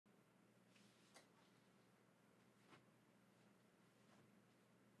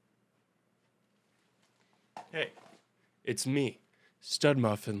Hey, it's me, Stud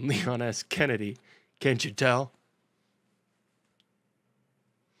Muffin Leon S. Kennedy. Can't you tell?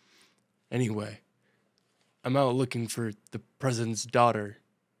 Anyway, I'm out looking for the president's daughter,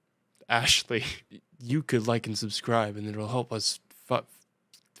 Ashley. You could like and subscribe, and it'll help us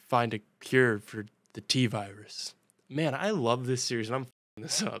find a cure for the T virus. Man, I love this series, and I'm f***ing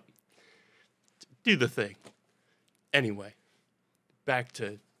this up. Do the thing. Anyway, back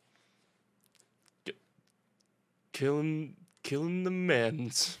to killing the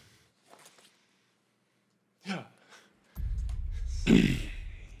mans. Yeah.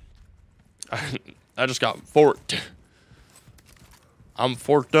 I just got forked. I'm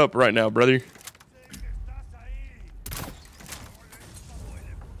forked up right now, brother.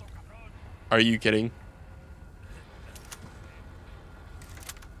 Are you kidding?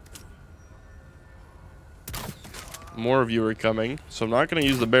 More of you are coming, so I'm not going to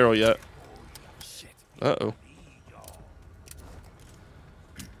use the barrel yet. Uh-oh.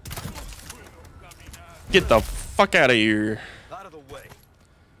 Get the fuck out of here. Out of the way.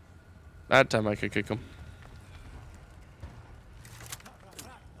 That time I could kick him.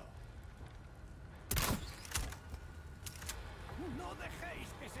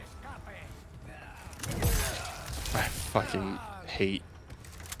 I fucking hate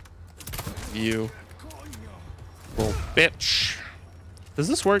you. Little bitch. Does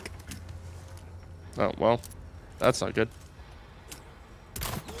this work? Oh, well. That's not good.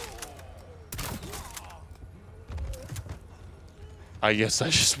 I guess I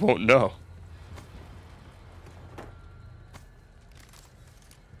just won't know.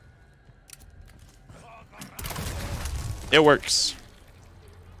 It works.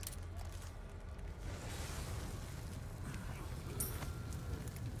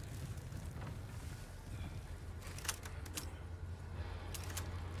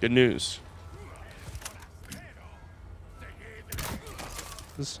 Good news.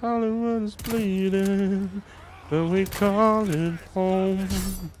 This Hollywood is bleeding, but we call it home.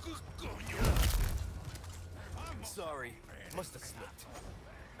 Sorry, must have slipped.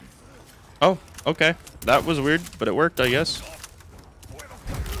 Oh, okay. That was weird, but it worked, I guess.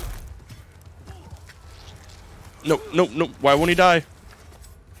 No, no, no. Why won't he die?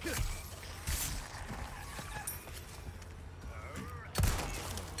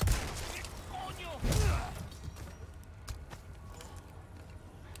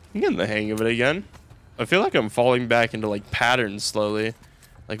 I'm getting the hang of it again. I feel like I'm falling back into like patterns slowly,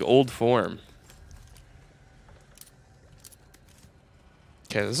 like old form.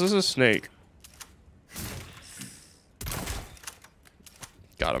 Okay, this is a snake.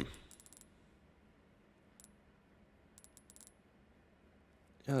 Got him.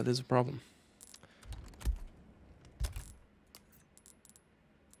 Yeah, that is a problem.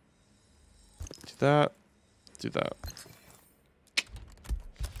 Do that. Do that.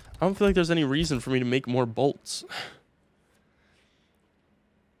 I don't feel like there's any reason for me to make more bolts.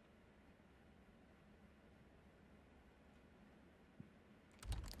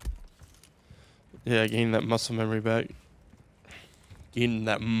 Yeah, getting that muscle memory back. Getting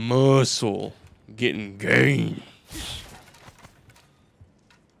that muscle. Getting gains.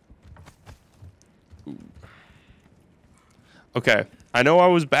 Ooh. Okay, I know I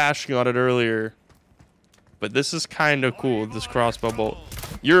was bashing on it earlier, but this is kind of cool, this crossbow bolt.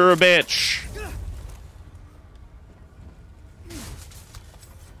 You're a bitch.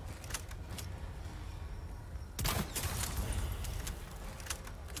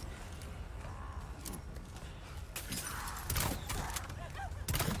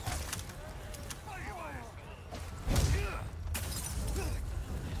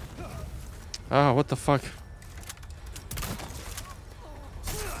 Ah, what the fuck?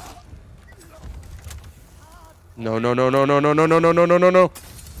 No, no, no, no, no, no, no, no, no, no, no, no, no.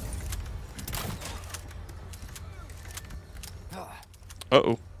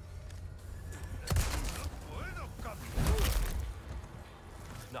 Uh-oh.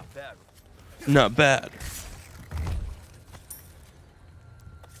 Not bad. Not bad.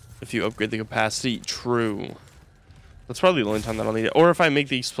 If you upgrade the capacity, true. That's probably the only time that I'll need it. Or if I make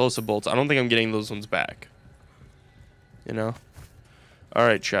the explosive bolts, I don't think I'm getting those ones back. You know?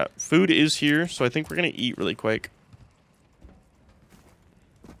 Alright, chat. Food is here, so I think we're going to eat really quick.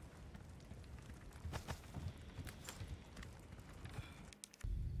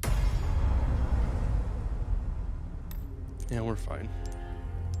 Yeah, we're fine.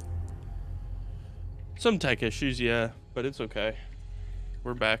 Some tech issues, yeah, but it's okay.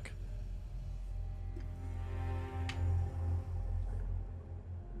 We're back.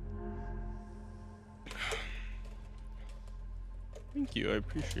 Thank you, I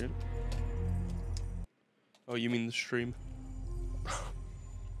appreciate it. Oh, you mean the stream?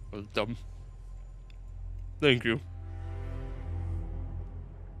 That was dumb. Thank you.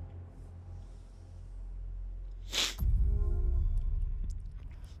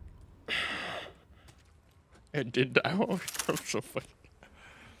 It did die. Oh, I'm so funny.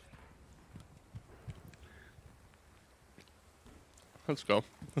 Let's go.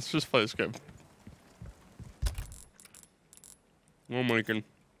 Let's just play this game. Oh my god.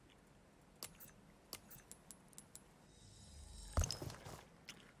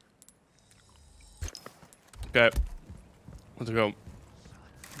 Okay. Let's go.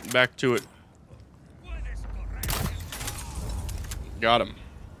 Back to it. Got him.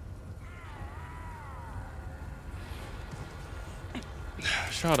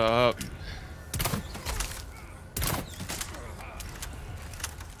 Shut up.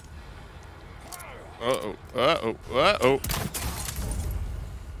 Uh-oh. Uh-oh. Uh-oh.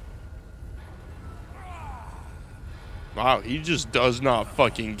 Wow, he just does not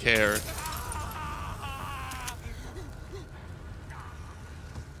fucking care.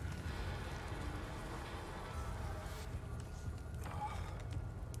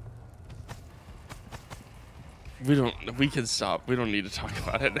 We can stop. We don't need to talk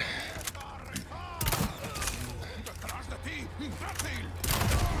about it.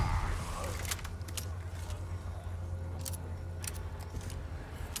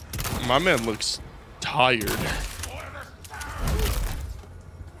 My man looks tired.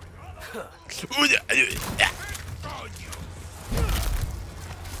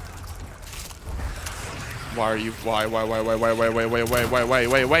 Why are you? Why?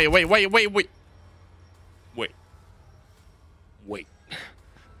 Wait.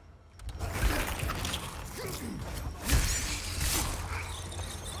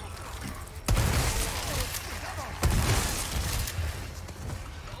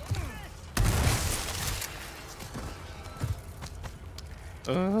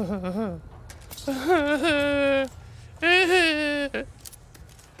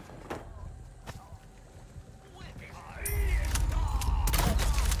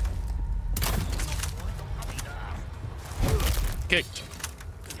 Kicked.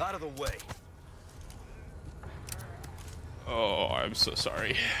 Out of the way. Oh, I'm so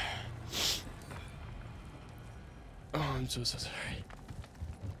sorry. Oh, I'm so sorry.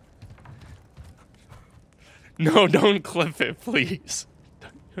 No, don't clip it, please.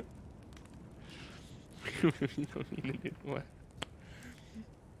 You don't need to do what?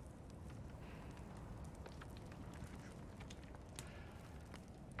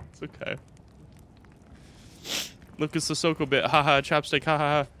 It's okay. Lucas Sissoko bit. Haha, chapstick.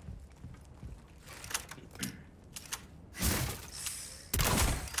 Haha.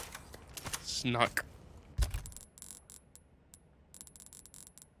 Snuck.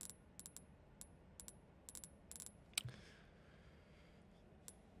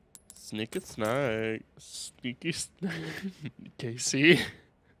 Sneaky snack. Sneaky snack. Casey.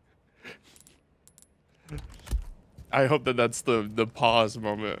 I hope that that's the pause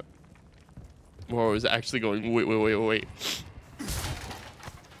moment. Where I was actually going, wait.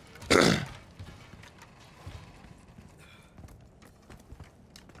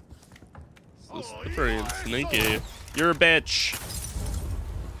 So slippery and sneaky. You're a bitch.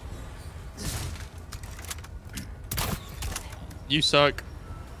 You suck.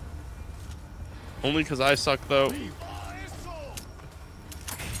 Only because I suck, though.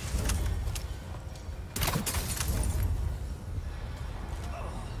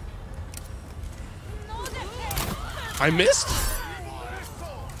 I missed?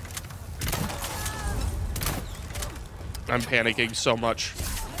 I'm panicking so much.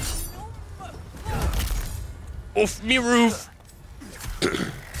 Off me roof!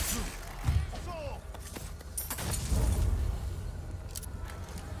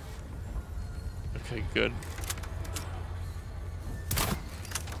 Okay, good.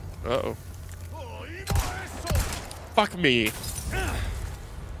 Uh-oh. Fuck me.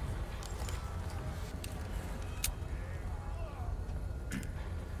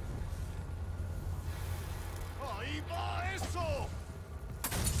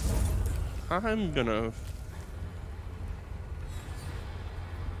 I'm gonna...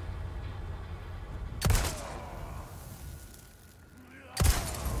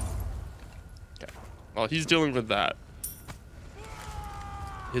 Okay. Well, he's dealing with that.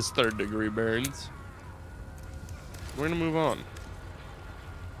 His third degree burns. We're gonna move on.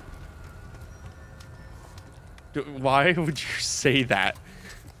 Why would you say that?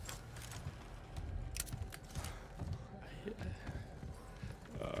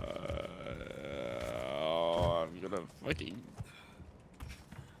 I'm gonna fucking...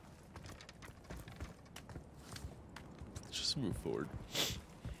 Let's move forward.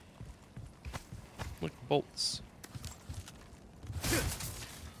 Look, bolts.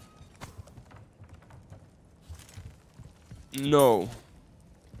 No.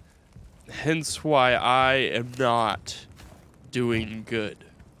 Hence why I am not doing good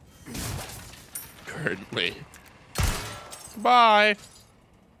currently. Bye.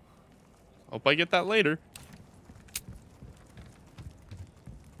 Hope I get that later.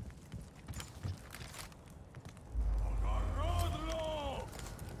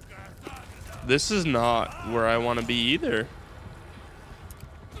 This is not where I want to be either.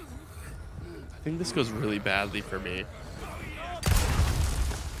 I think this goes really badly for me.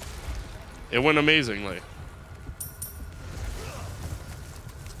 It went amazingly.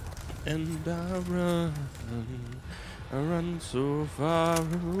 And I run so far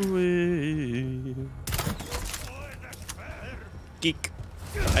away. Geek.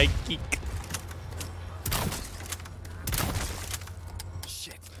 I geek.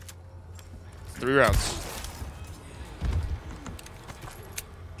 Shit. 3 rounds.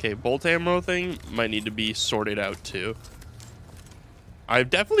 Okay, bolt ammo thing might need to be sorted out too. I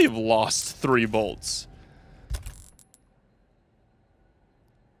definitely have lost 3 bolts.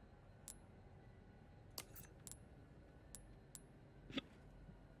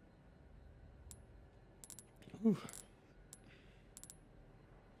 Ooh.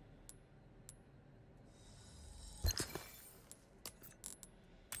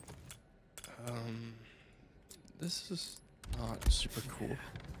 This is not super cool.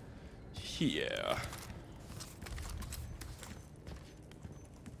 Yeah.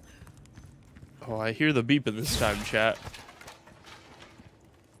 Oh, I hear the beeping this time, chat.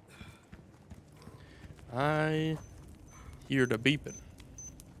 I hear the beeping.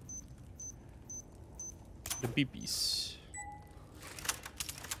 The beepies.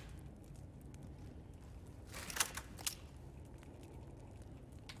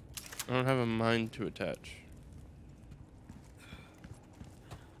 I don't have a mine to attach.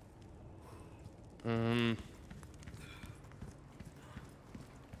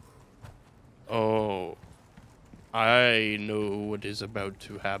 Oh. I know what is about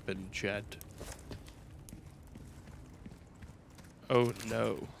to happen, chat. Oh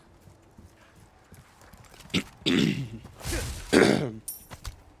no.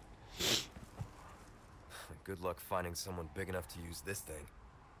 Good luck finding someone big enough to use this thing.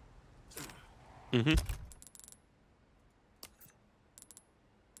 Mm-hmm.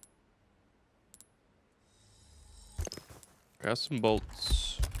 Grab some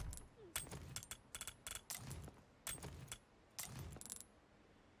bolts.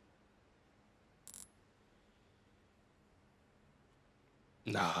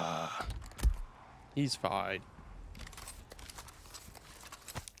 Nah. He's fine.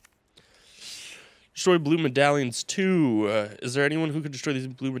 Destroy blue medallions too. Is there anyone who can destroy these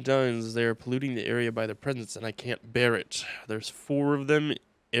blue medallions? They are polluting the area by their presence and I can't bear it. There's 4 of them.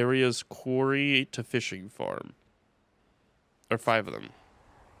 Area's quarry to fishing farm. Or 5 of them.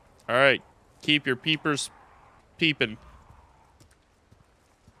 Alright. Keep your peepers peeping.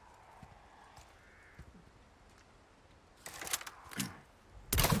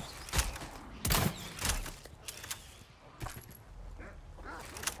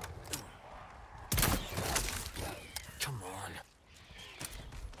 Come on.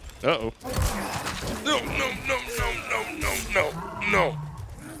 Uh-oh. No, no, no, no, no, no, no, no.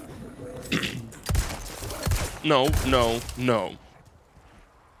 No, no, no.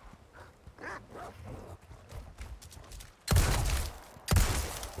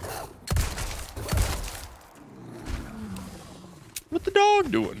 What the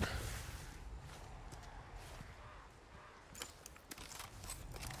dog doing?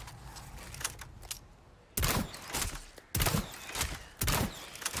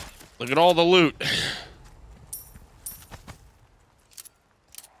 Look at all the loot.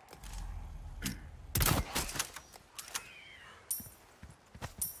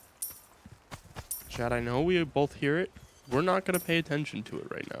 Chad, I know we both hear it. We're not going to pay attention to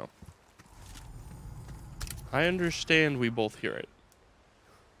it right now. I understand we both hear it.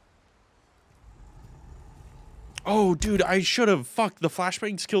 Oh, dude, I should have. Fuck, the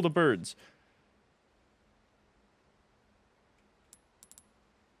flashbangs kill the birds.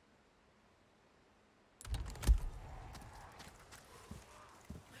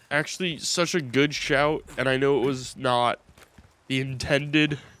 Actually, such a good shout, and I know it was not the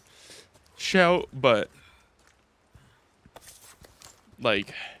intended shout, but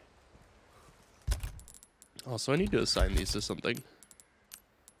like, also I need to assign these to something.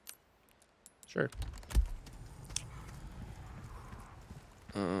 Sure.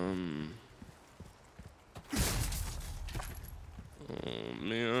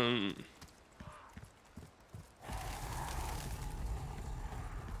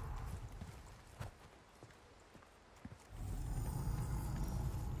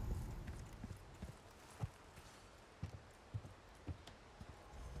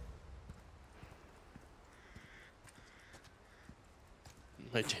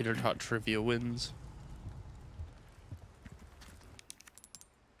 My tater tot trivia wins.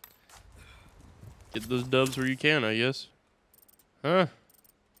 Get those dubs where you can, I guess. Huh?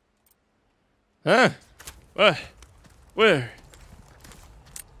 Huh? What? Where?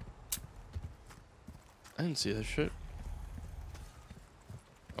 I didn't see that shit.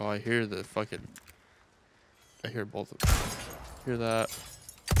 Oh, I hear the fucking... I hear both of them. Hear that.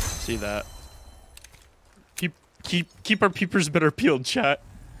 See that. Keep our peepers better peeled, chat.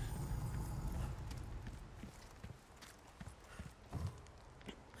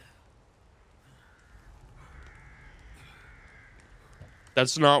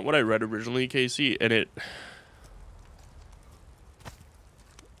 That's not what I read originally, Casey, and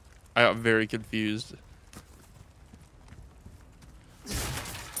I got very confused.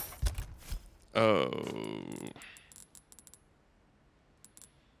 Oh.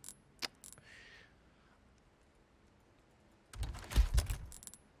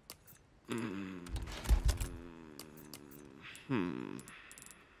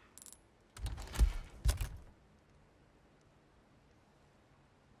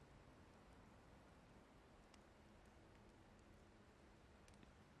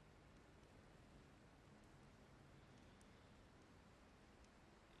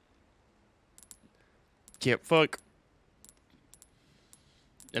 Can't fuck.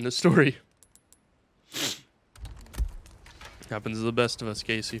 End of story. Happens to the best of us,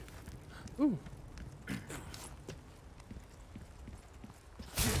 Casey. Ooh.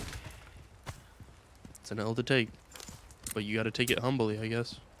 It's an L to take. But you gotta take it humbly, I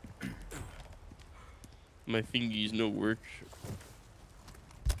guess. My fingies no work.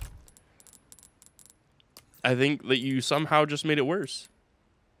 I think that you somehow just made it worse.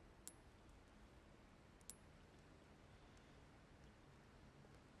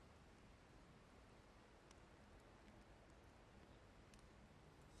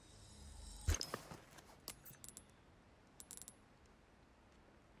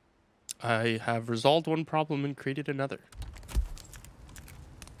 I have resolved one problem and created another.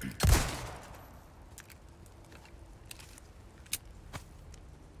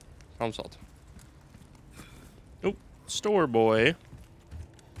 Problem solved. Nope. Store boy.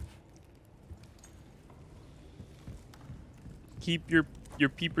 Keep your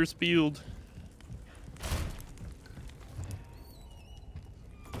peepers peeled.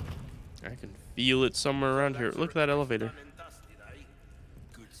 I can feel it somewhere around here. Look at that elevator.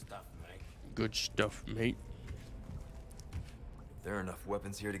 Good stuff, mate. There are enough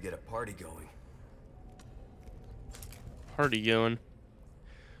weapons here to get a party going. Party going.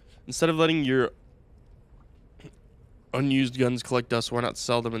 Instead of letting your unused guns collect dust, why not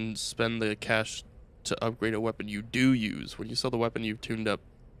sell them and spend the cash to upgrade a weapon you do use? When you sell the weapon you've tuned up,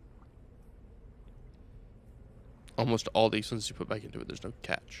 almost all the expenses you put back into it, there's no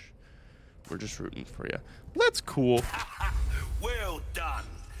catch. We're just rooting for you. That's cool. Well done.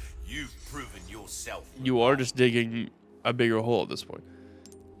 You've proven yourself. You are just digging a bigger hole at this point.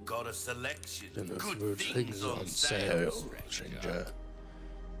 Got a selection. And Good things on sale. Stranger.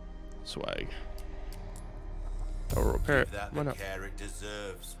 Swag. I'll repair it. Give that Why the not? care it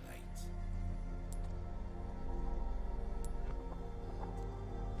deserves, mate.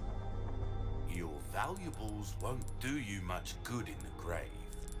 Your valuables won't do you much good in the grave.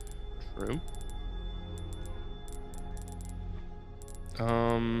 True.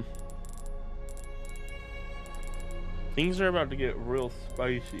 Things are about to get real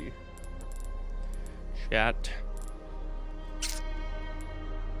spicy. Chat.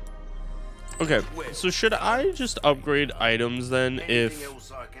 Okay, so should I just upgrade items then if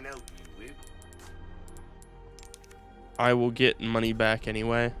else I can help you with? I will get money back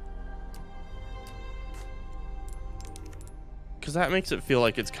anyway? Because that makes it feel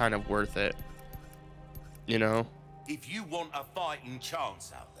like it's kind of worth it. You know? If you want a fighting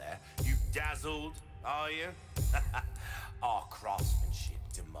chance out there, you dazzled, are you? Our craftsmanship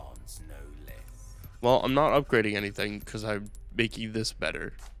demands no less. Well, I'm not upgrading anything because I'm making this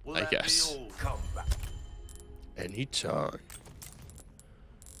better, Well, I let guess. me all come back. Anytime.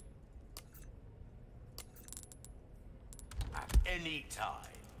 At any time.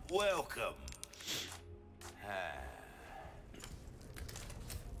 Welcome.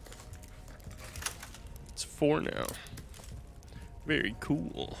 It's 4 now. Very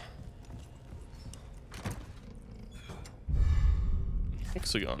cool.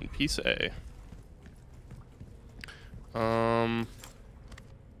 Hexagon, piece A. I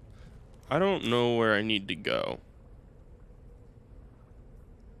don't know where I need to go.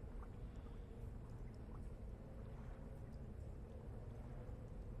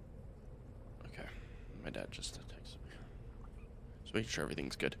 Okay, my dad just texted me. Just making sure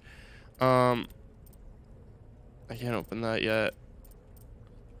everything's good. I can't open that yet.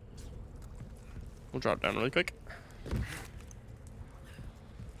 We'll drop down really quick.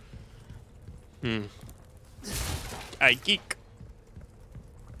 I geek.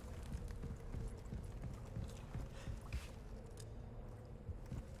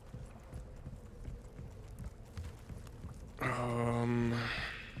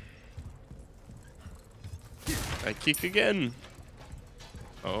 I geek again.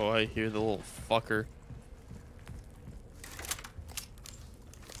 Oh, I hear the little fucker.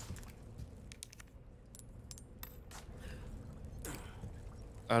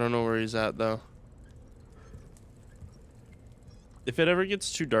 I don't know where he's at though. If it ever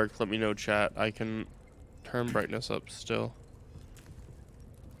gets too dark, let me know, chat. I can turn brightness up still.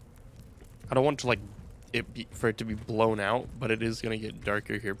 I don't want to like for it to be blown out, but it is gonna get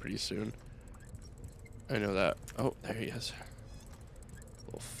darker here pretty soon. I know that. Oh, there he is.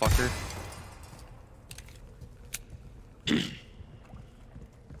 Little fucker.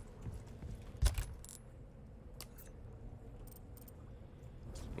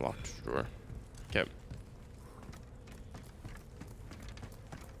 Locked drawer. Okay.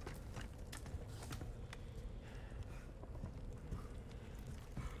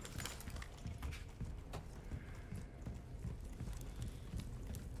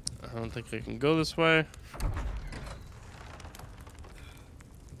 I don't think I can go this way.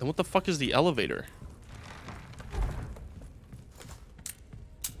 Then what the fuck is the elevator?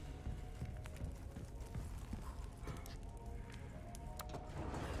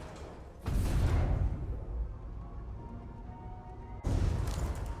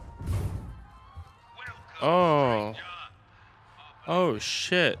 Oh. Oh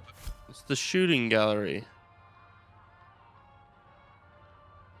shit. It's the shooting gallery.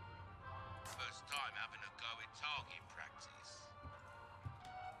 First time having a go at target practice.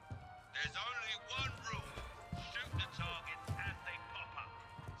 There's only one rule. Shoot the targets as they pop up.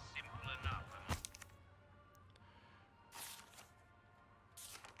 Simple enough.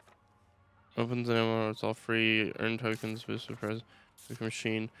 Opens and ammo, it's all free. Earn tokens, boost the prize.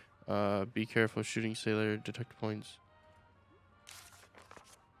 Machine. Be careful, shooting sailor, detect points.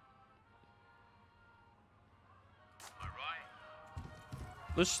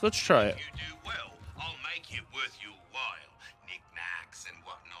 Let's try it. You do well. I'll make it worth your while. Knickknacks and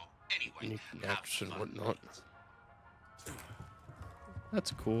whatnot. Anyway, Knickknacks and whatnot.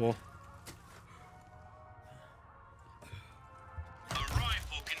 That's cool. A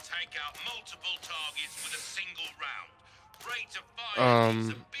rifle can take out multiple targets with a single round. Rate of fire is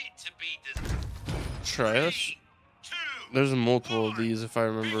a bit to be desired. Try this. 3, 2, There's multiple 1. of these if I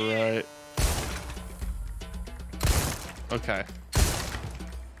remember right. Okay.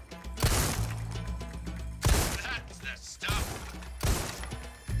 That's the stuff.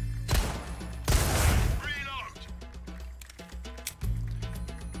 Reload.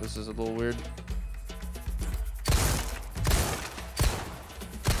 This is a little weird.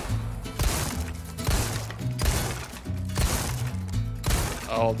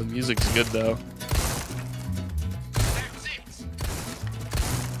 Oh, the music's good though. That's it.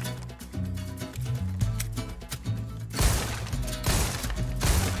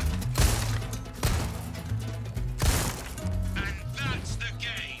 And that's the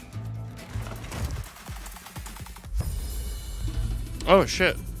game. Oh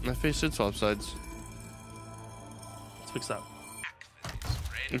shit, my face did swap sides. Let's fix that. Back for this,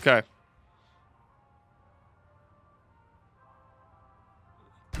 friend. Okay.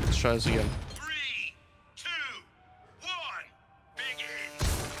 Let's try this again. 3, 2, 1. Begin.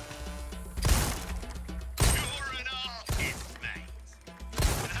 You're an artist, mate.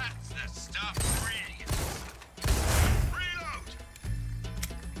 That's the stuff. Brilliant. Reload.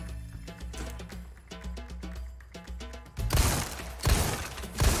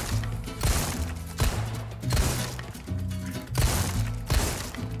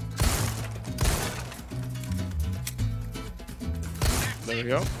 There we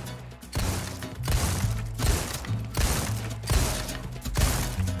go.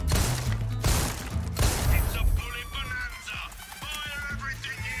 It's a bullet bonanza. Fire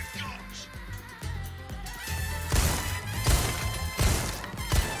everything you've got.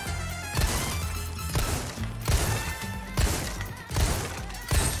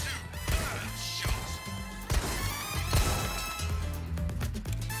 Superb shot.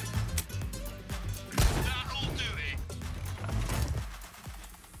 That'll do it.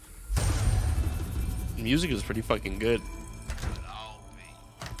 The music is pretty fucking good. I'll be.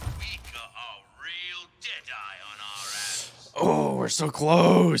 We got a real deadeye on our hands. Oh, we're so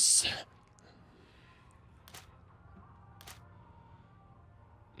close.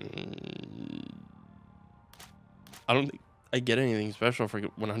 I don't think I get anything special for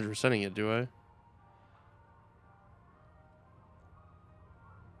 100%ing it, do I?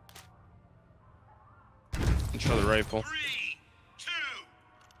 Let's try the rifle. 3, 2,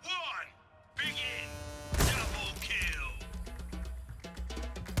 1, begin. Double kill.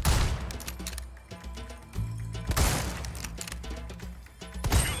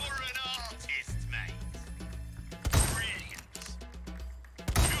 You're an artist, mate. Brilliant.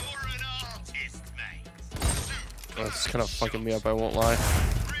 You're an artist, mate. Oh, it's kind of fucking me up, I won't lie.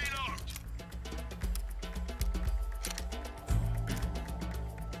 Reload.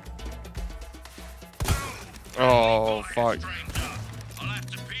 Oh, fuck. Stranger, I'll have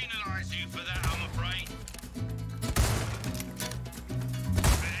to penalize you for that, I'm afraid.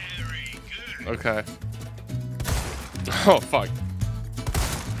 Very good. Okay. Oh, fuck.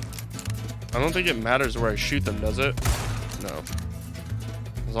 I don't think it matters where I shoot them, does it? No.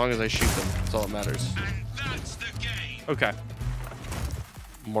 As long as I shoot them, that's all that matters. And that's the game. Okay.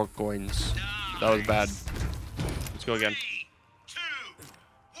 More coins. That was bad. Let's go again. 3, 2,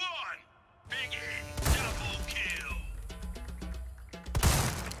 1, begin. Double kill.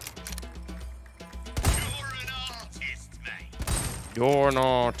 You're an artist, mate. You're an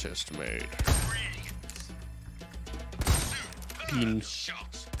artist, mate. Brilliant. Superb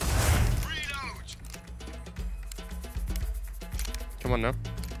shot. Reload. Come on now.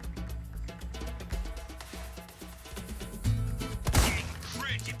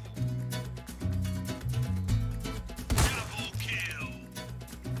 Incredible. Double kill.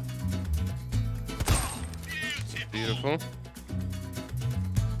 Oh, beautiful. Beautiful.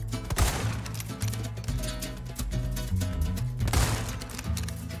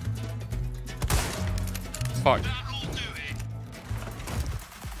 Fuck. That'll do it.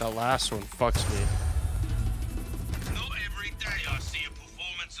 That last one fucks me. Not every day I see a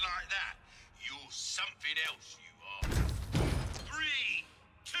performance like that. You're something else, you are. 3,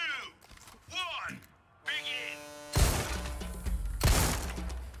 2, 1, begin.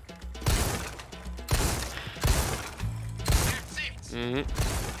 That's it. Mm-hmm.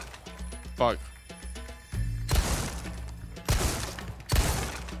 Fuck.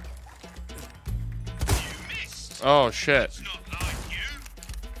 You missed. Oh, shit. It's not like you.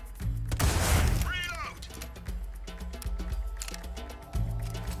 Reload.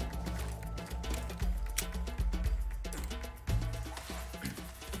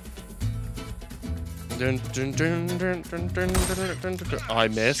 Dun, dun, dun, dun, dun, dun, dun, dun, dun, dun. Oh, I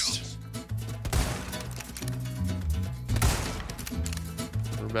missed.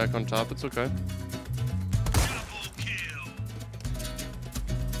 We're back on top. It's okay. Double kill.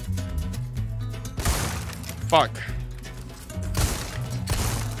 Fuck.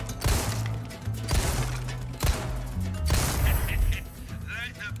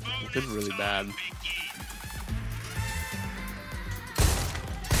 Let the bonus Did really bad. time begin.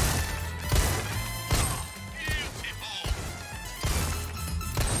 Beautiful.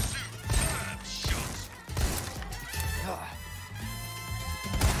 Superb shot.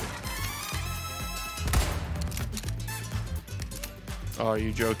 Oh, are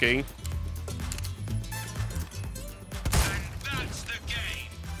you joking? And that's the game.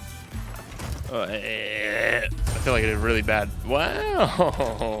 I feel like I did really bad.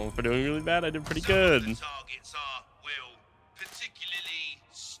 Wow. For doing really bad, I did pretty Some of good. the targets are, well, particularly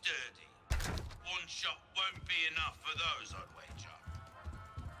sturdy. One shot won't be enough for those, I'd wager.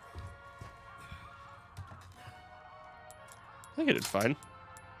 I think I did fine.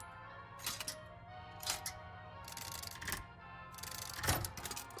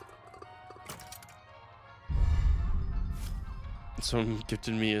 Someone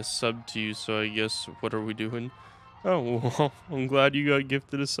gifted me a sub to you, so I guess what are we doing? Oh, well, I'm glad you got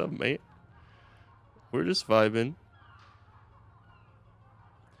gifted a sub, mate. We're just vibing.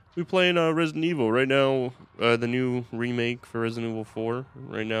 We playing Resident Evil right now. The new remake for Resident Evil 4.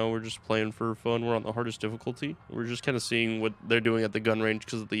 Right now, we're just playing for fun. We're on the hardest difficulty. We're just kind of seeing what they're doing at the gun range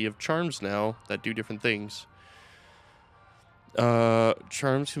because they have charms now that do different things.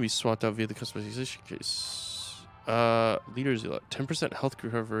 Charms can be swapped out via the customization case. Leaders 10% health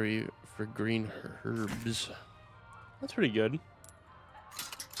recovery for green herbs. That's pretty good.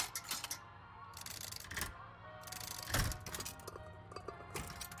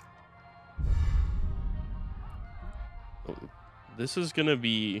 Oh, this is gonna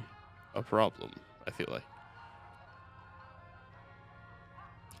be a problem, I feel like.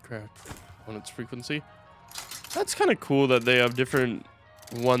 Craft on its frequency. That's kind of cool that they have different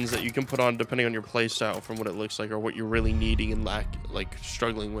ones that you can put on depending on your playstyle from what it looks like or what you're really needing and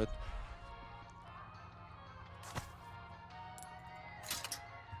struggling with.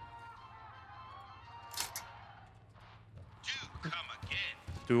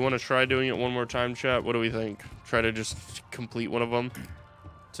 Do we want to try doing it one more time, chat? What do we think? Try to just complete one of them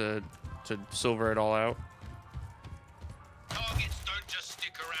to silver it all out. Targets don't just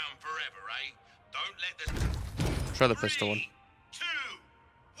stick around forever, eh? Don't let the... Try the pistol one. 3, 2,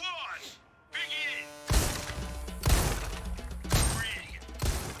 1,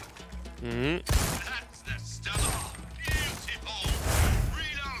 begin! That's the stuff. Beautiful.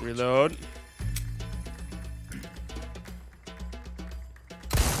 Reload. Reload.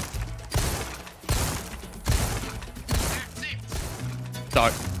 That's it.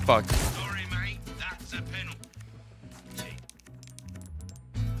 Dog. Fuck. Sorry, mate. That's a penalty.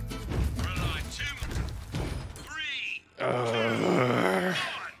 Rely 2, 3, 2, 1,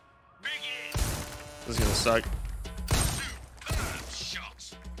 begin! This is gonna suck. Superb shot.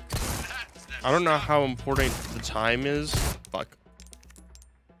 That's the I don't know stuff. how important the time is. Fuck.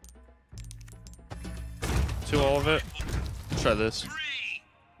 To all of it. Try this. 3,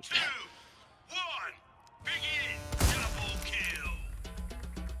 2, 1, begin! Double kill.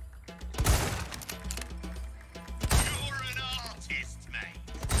 You're an artist, mate.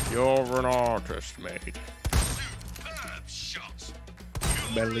 You're an artist, mate. Superb shot.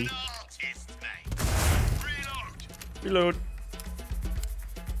 You're Belly. an artist, mate. Reload. Reload.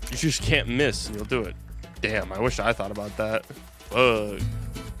 You just can't miss and you'll do it. Damn, I wish I thought about that. Fuck.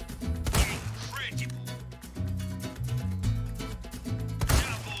 Incredible.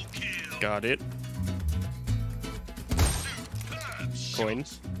 Double kill. Got it. Superb shot.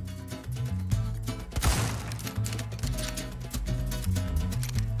 Coins.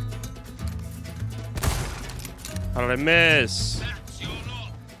 How did I miss? That's your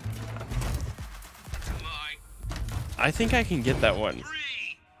lot. Mine. I think I can get that one. 3,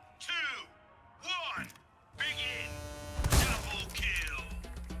 2, 1, begin! Double kill!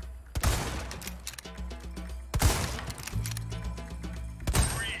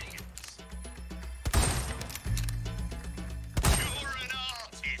 Brilliant! You're an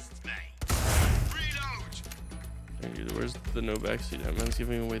artist, mate! Reload! Thank you. Where's the no backseat? That man's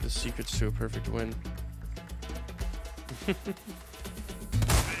giving away the secrets to a perfect win. For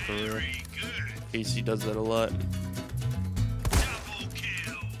real. Very good! Casey does that a lot. Double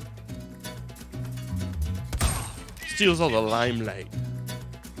kill! Steals all the limelight.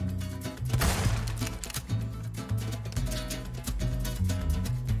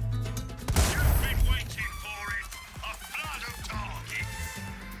 You've been waiting for it! A flood of targets!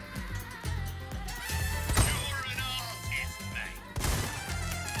 You're an artist, mate!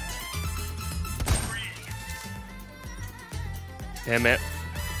 Brilliant! Damn it.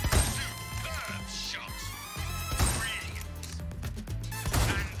 Superb shot! Brilliant!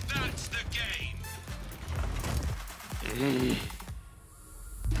 And that's the game!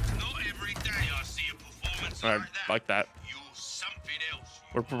 Not every day I see a performance I like that. like that. You're something else.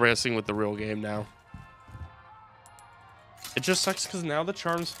 We're progressing with the real game now. It just sucks because now the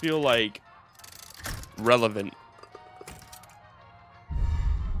charms feel like relevant.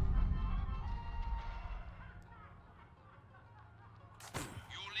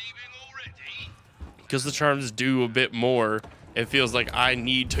 You're leaving already? Because the charms do a bit more, it feels like I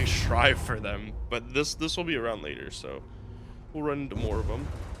need to strive for them. But this will be around later, so we'll run into more of them.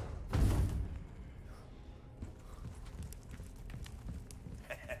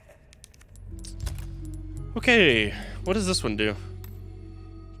 Okay, what does this one do?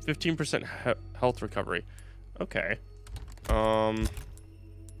 15% health recovery. Okay. Oh,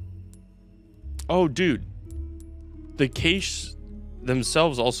 dude. The case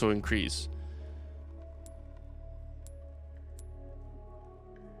themselves also increase.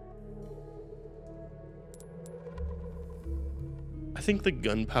 I think the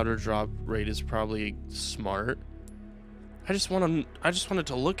gunpowder drop rate is probably smart. I just want it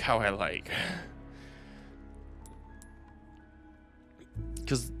to look how I like.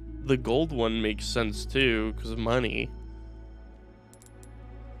 Because the gold one makes sense too, because of money.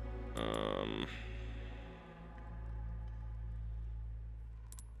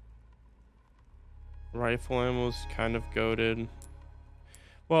 Rifle ammo's kind of goated.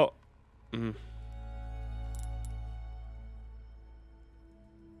 Well,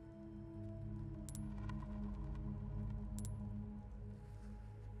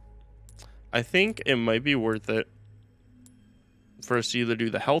 I think it might be worth it for us to either do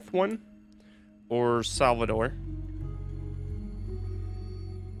the health one or Salvador.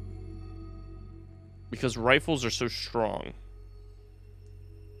 Because rifles are so strong.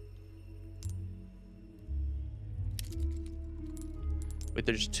 Wait,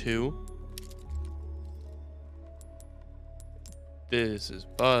 there's two? This is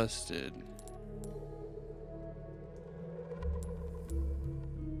busted.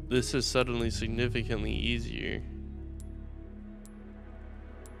 this is suddenly significantly easier.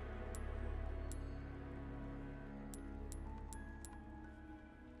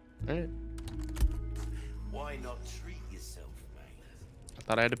 Alright. Why not treat yourself, mate? I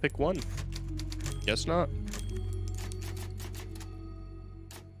thought I had to pick one. Guess not.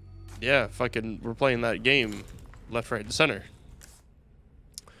 Yeah, fucking, we're playing that game left, right, and center.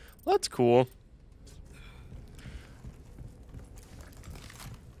 Well, that's cool.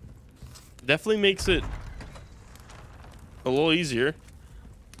 Definitely makes it a little easier.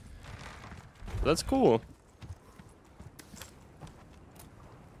 That's cool.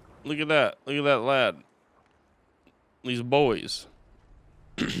 Look at that. Look at that lad. These boys.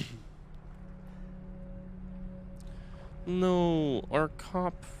 No, our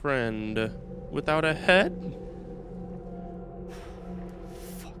cop friend without a head?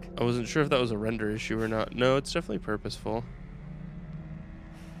 Fuck. I wasn't sure if that was a render issue or not. No, it's definitely purposeful.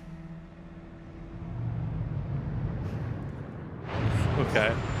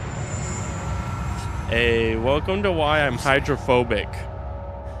 Okay. Hey, welcome to why I'm hydrophobic.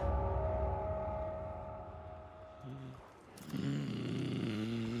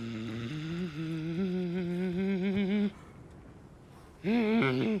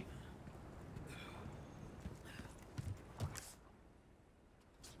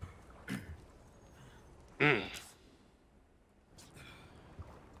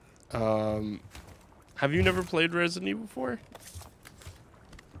 Have you never played Resident Evil before?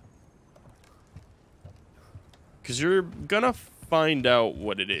 Because you're gonna find out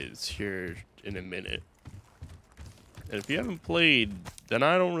what it is here in a minute. And if you haven't played, then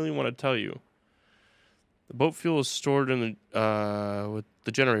I don't really want to tell you. The boat fuel is stored in the with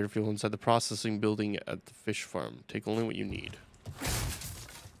the generator fuel inside the processing building at the fish farm. Take only what you need.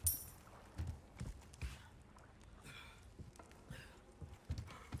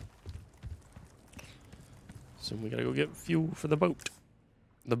 So we gotta go get fuel for the boat.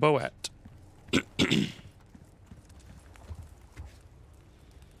 The boat.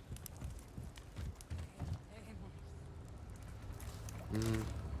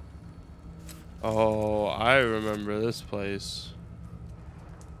 Oh, I remember this place.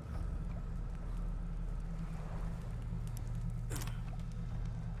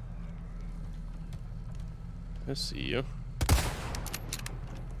 I see you.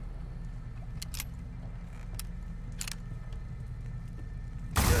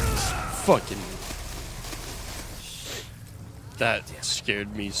 Fucking. That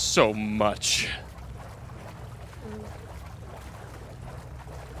scared me so much.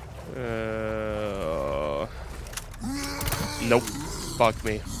 Nope. Fuck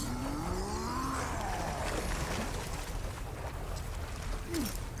me.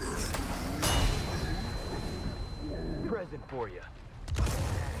 Present for you.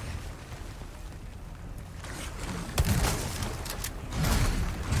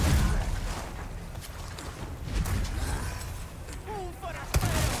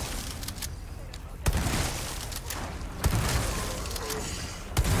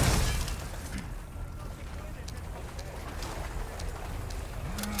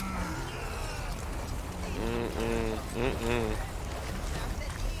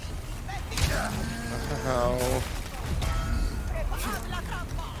 Ow.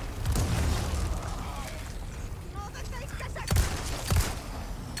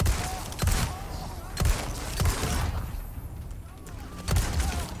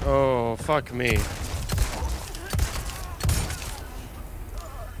 Oh, fuck me.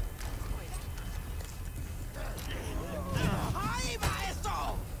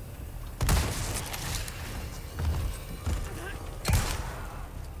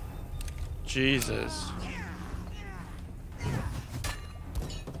 Jesus.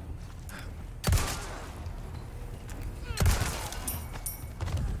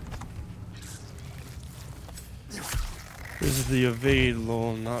 This is the evade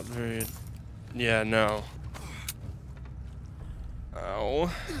lol, not very. Yeah, no.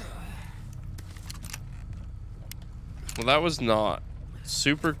 Ow. Well, that was not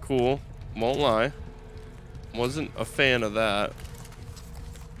super cool. Won't lie. Wasn't a fan of that.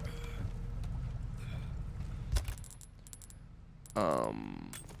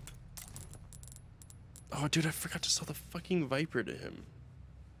 Oh, dude, I forgot to sell the fucking Viper to him.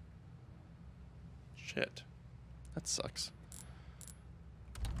 Shit. That sucks.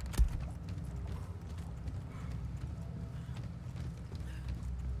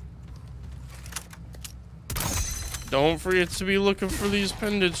 Don't forget to be looking for these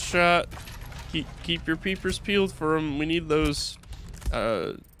pendants, chat. Keep your peepers peeled for them. We need those.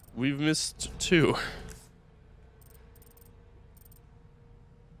 We've missed 2.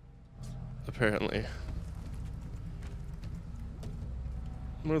 apparently.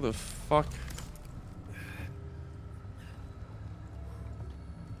 Where the fuck?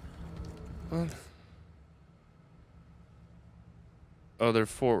 What? Oh, they're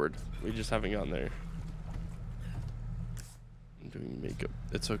forward. We just haven't gotten there. I'm doing makeup.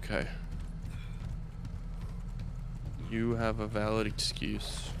 It's okay. You have a valid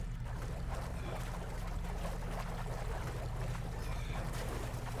excuse.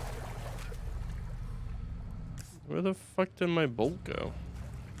 Where the fuck did my bolt go?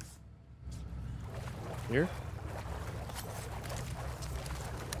 Here?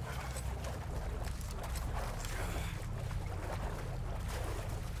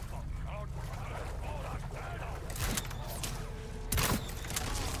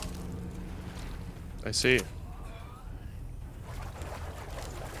 I see.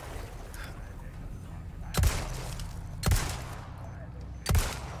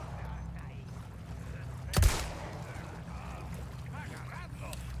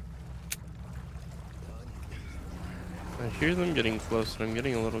 I hear them getting close, and I'm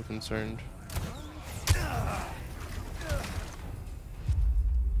getting a little concerned.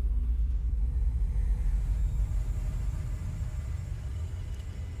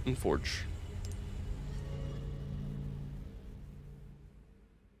 Unforge.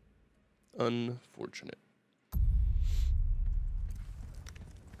 Unfortunate.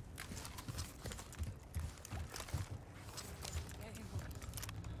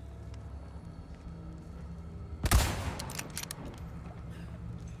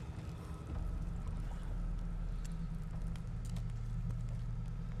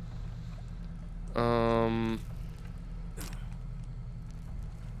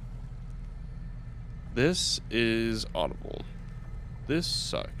 This is audible. This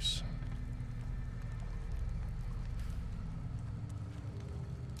sucks.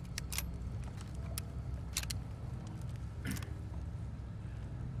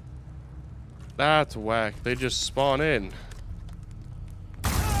 That's whack. They just spawn in.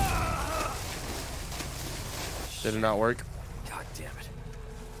 Did it not work? God damn it.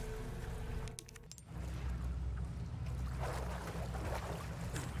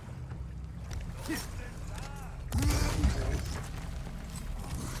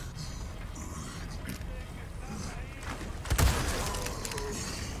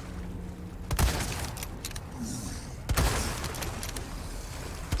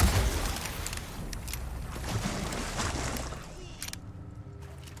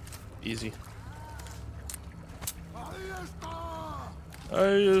 Easy.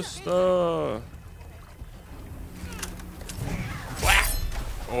 Ahí está.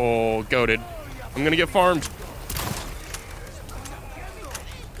 Oh, goated. I'm gonna get farmed.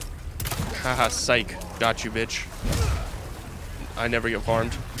 Haha, psych. Got you, bitch. I never get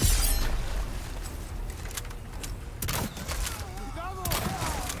farmed.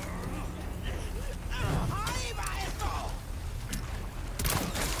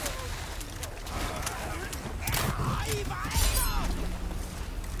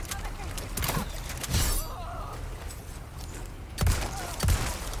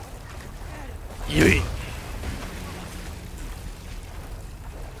 Yee.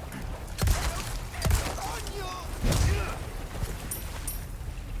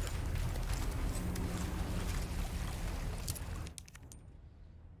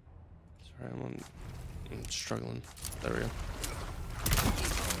 Sorry, I'm struggling. There we go.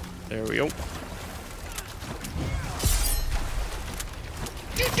 There we go.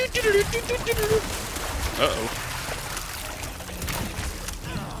 Uh-oh.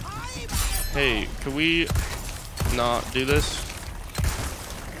 Hey, can we not do this?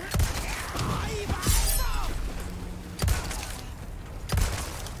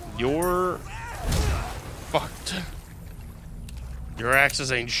 You're fucked. Your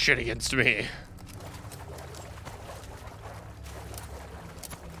axes ain't shit against me.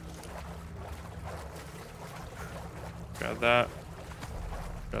 Got that.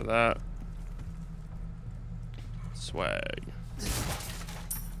 Got that. Swag.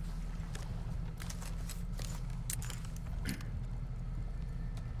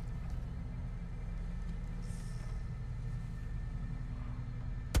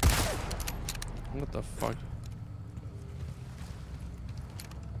 What the fuck?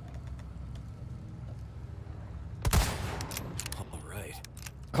 All right.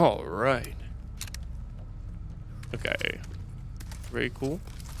 All right. Okay. Very cool.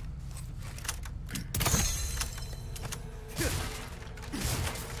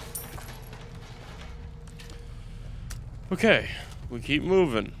 Okay, we keep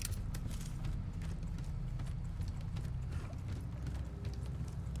moving.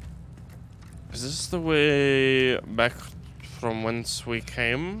 Is this the way back from whence we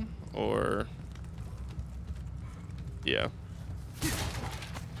came? Or... yeah.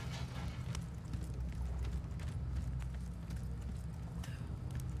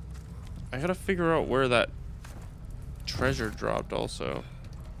 I gotta figure out where that treasure dropped also.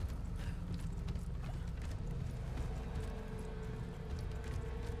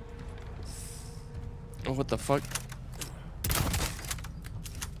 Oh, what the fuck?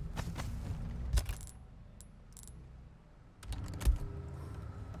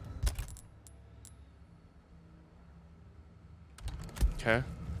 Okay.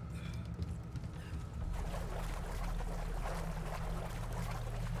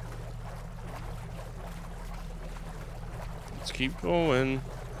 Let's keep going.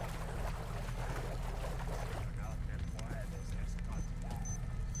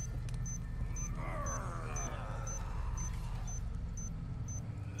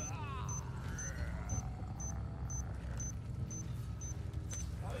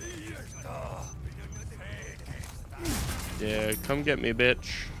 Yeah, come get me,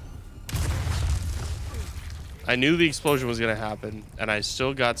 bitch. I knew the explosion was gonna happen, and I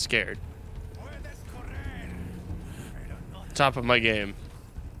still got scared. Top of my game.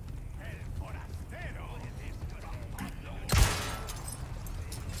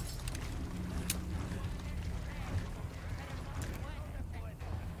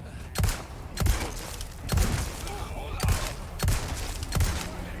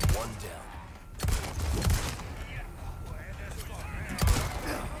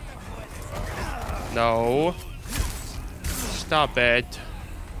 No. Stop it.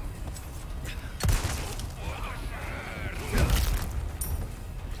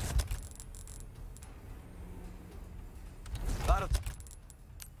 Out of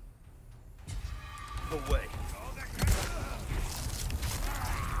the way.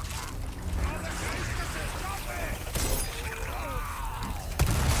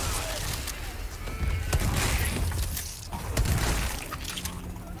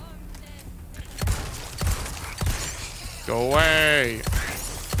 Go away.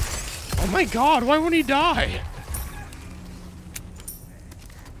 Oh my god, why won't he die?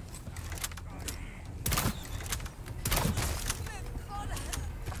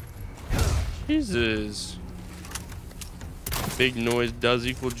 Jesus. Big noise does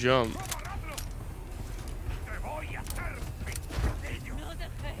equal jump.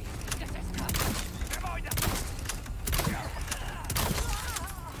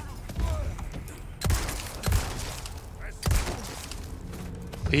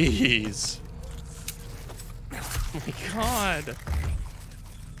 Please. Oh my god.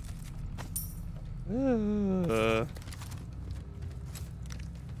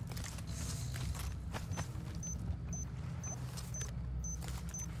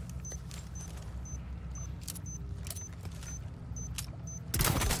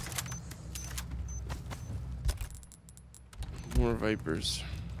 More vipers.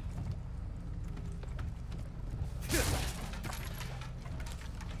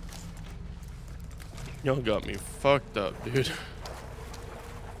 Y'all got me fucked up, dude.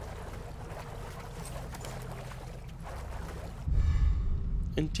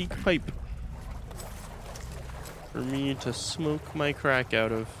 Antique pipe. For me to smoke my crack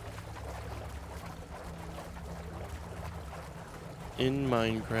out of. In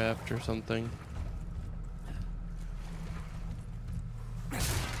Minecraft or something.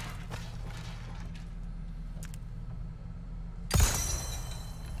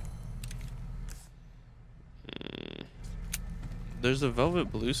 There's a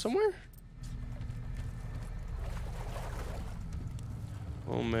velvet blue somewhere?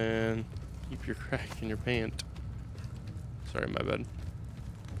 Oh man, keep your crack in your pant. Sorry, my bad.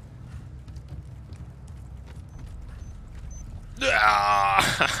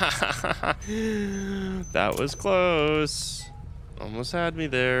 That was close. Almost had me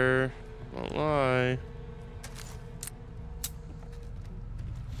there. Won't lie.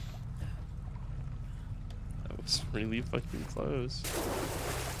 Really fucking close.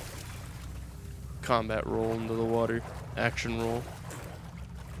 Combat roll into the water. Action roll.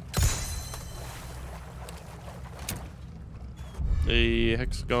 A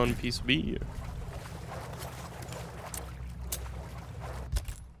hexagon piece B.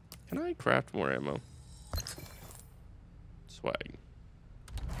 Can I craft more ammo? Swag.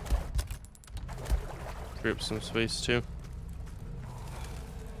 Free up some space too.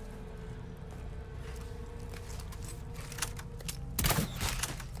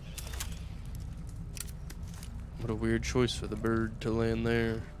 What a weird choice for the bird to land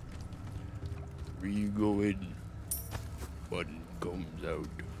there. Where you going? Button comes out.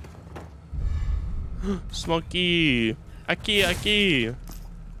 Smoky. Aki.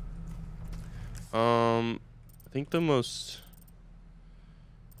 I think the most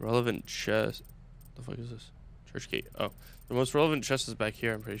relevant chest. The fuck is this? Church gate. Oh, the most relevant chest is back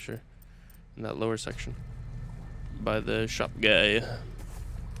here. I'm pretty sure, in that lower section, by the shop guy.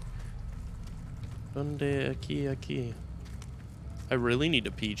 Donde aquí? I really need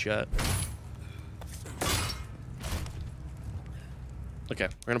to pee, chat. Okay,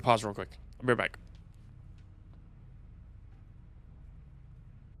 we're gonna pause real quick. I'll be right back.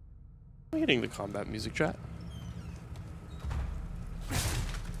 I'm hitting the combat music, chat.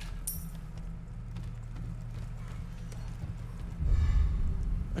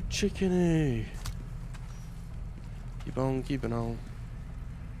 A chicken egg. Keep on keeping on.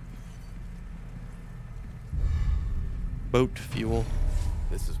 Boat fuel.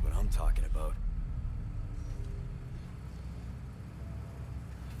 This is what I'm talking about.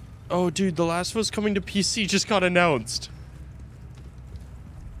 Oh, dude, The Last of Us coming to PC just got announced.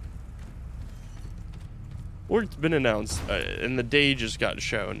 Or it's been announced, and the day just got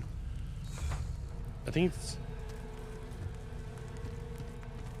shown. I think it's...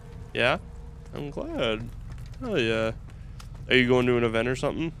 Yeah? I'm glad. Oh, yeah. Are you going to an event or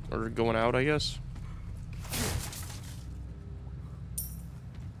something? Or going out, I guess?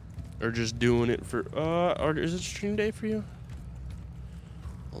 Or just doing it for... or is it stream day for you?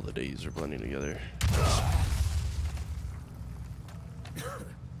 All the days are blending together.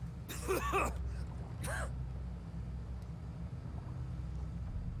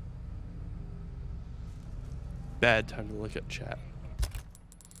 Bad time to look at chat.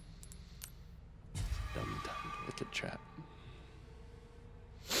 Dumb time to look at chat.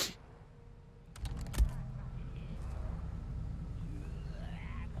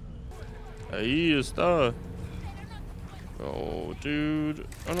 Ahí está. Oh, dude.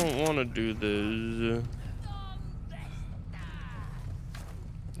 I don't want to do this.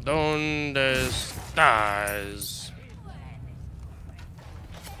 ¿Dónde estás?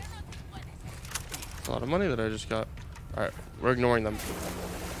 That's a lot of money that I just got. Alright, we're ignoring them.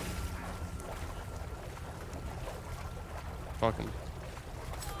 Fuck them.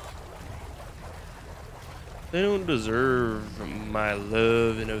 They don't deserve my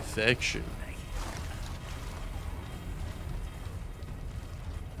love and affection.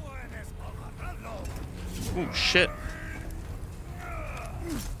 Oh shit.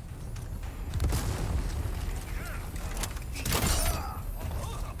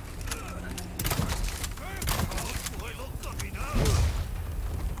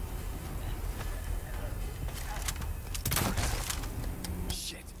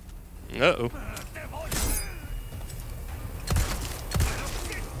 Shit. Uh-oh.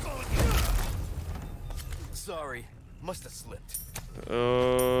 Sorry, must have slipped.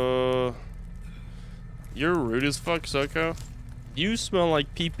 You're rude as fuck, Soko. You smell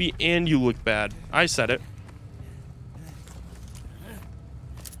like pee-pee and you look bad. I said it.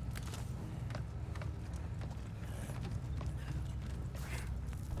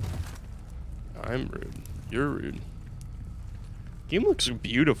 I'm rude. You're rude. Game looks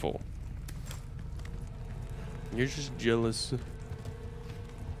beautiful. You're just jealous.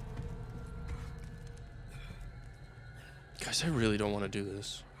 Guys, I really don't want to do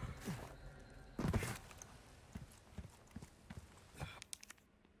this.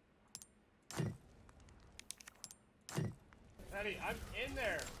 Patty, I'm in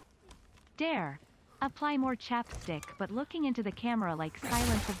there. Dare. Apply more chapstick, but looking into the camera like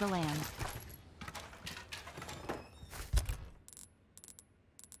Silence of the Lambs.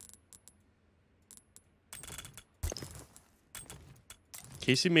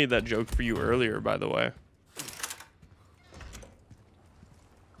 Casey made that joke for you earlier, by the way.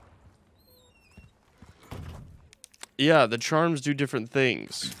 Yeah, the charms do different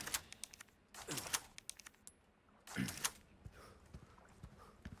things.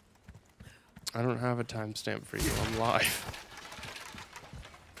 I don't have a timestamp for you. I'm live.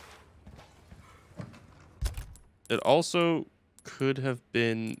 It also could have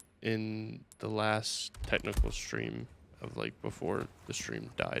been in the last technical stream of like before the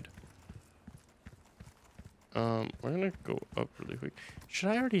stream died. We're gonna go up really quick. Should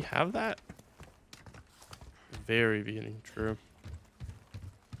I already have that? Very beginning, true.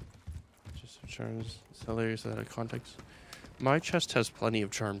 Just some charms. It's hilarious out of context. My chest has plenty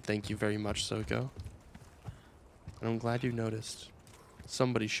of charm. Thank you very much, Soko. And I'm glad you noticed.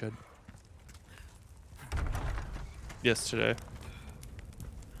 Somebody should. Yesterday.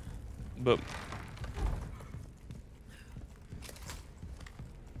 But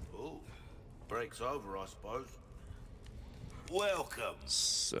Oh, break's over, I suppose. welcome.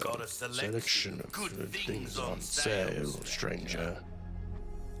 So, Got a selection of good things on sale, sale, stranger.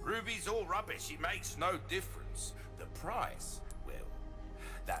 Ruby's all rubbish. It makes no difference. The price, well,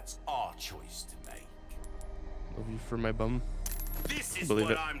 that's our choice to make. Love you for my bum. This is Believe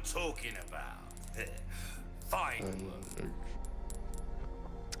what it. I'm talking about. Fine work.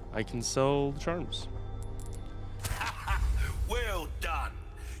 I can sell charms. Well done.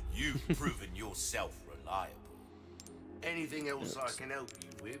 You've proven yourself reliable. Anything else I can help you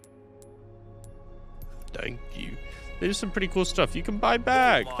with? Thank you. There's some pretty cool stuff you can buy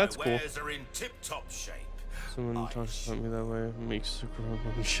back. All my That's cool. wares are in tip-top shape. Someone I talks about me that way. Makes the girl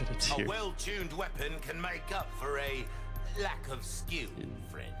shed a A tear. well-tuned weapon can make up for a lack of skill,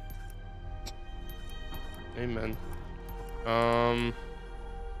 friend. Amen.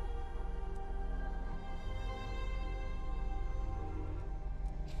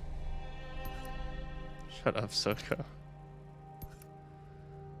 Shut up, Soko.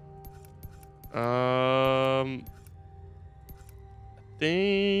 I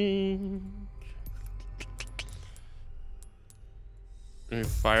think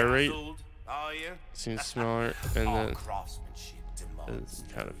fire rate Dazzled, are you? seems smaller, and Our then craftsmanship demands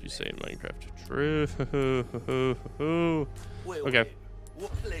kind of no you say in less. Minecraft. True. Well, Okay.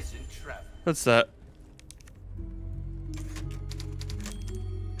 what pleasant travel. That's that.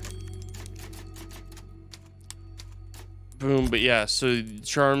 Boom, but yeah, so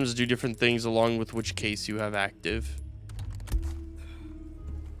charms do different things along with which case you have active.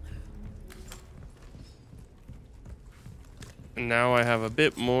 And now I have a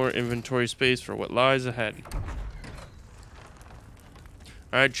bit more inventory space for what lies ahead.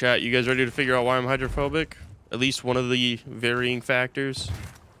 Alright, chat, you guys ready to figure out why I'm hydrophobic? At least one of the varying factors.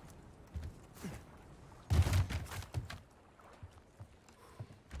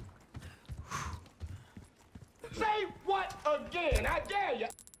 Say what again? I dare you.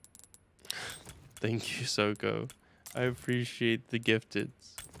 Thank you, Soko. I appreciate the gifteds.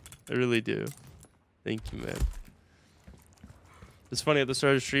 I really do. Thank you, man. It's funny, at the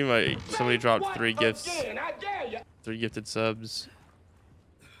start of the stream, somebody dropped 3 gifts. Again, I dare you. 3 gifted subs.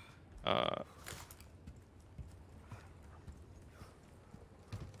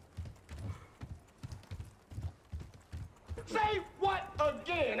 Say what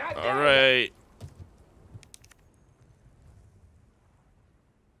again? I dare you. Alright.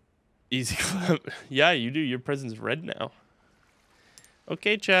 Easy clap. Yeah, you do. Your present's red now.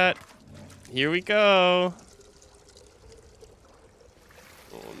 Okay, chat. Here we go.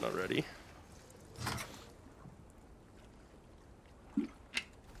 Oh, I'm not ready.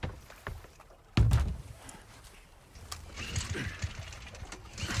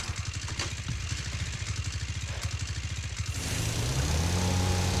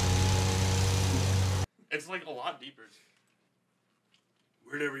 It's like a lot deeper.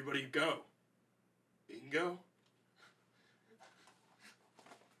 Where'd everybody go? Bingo?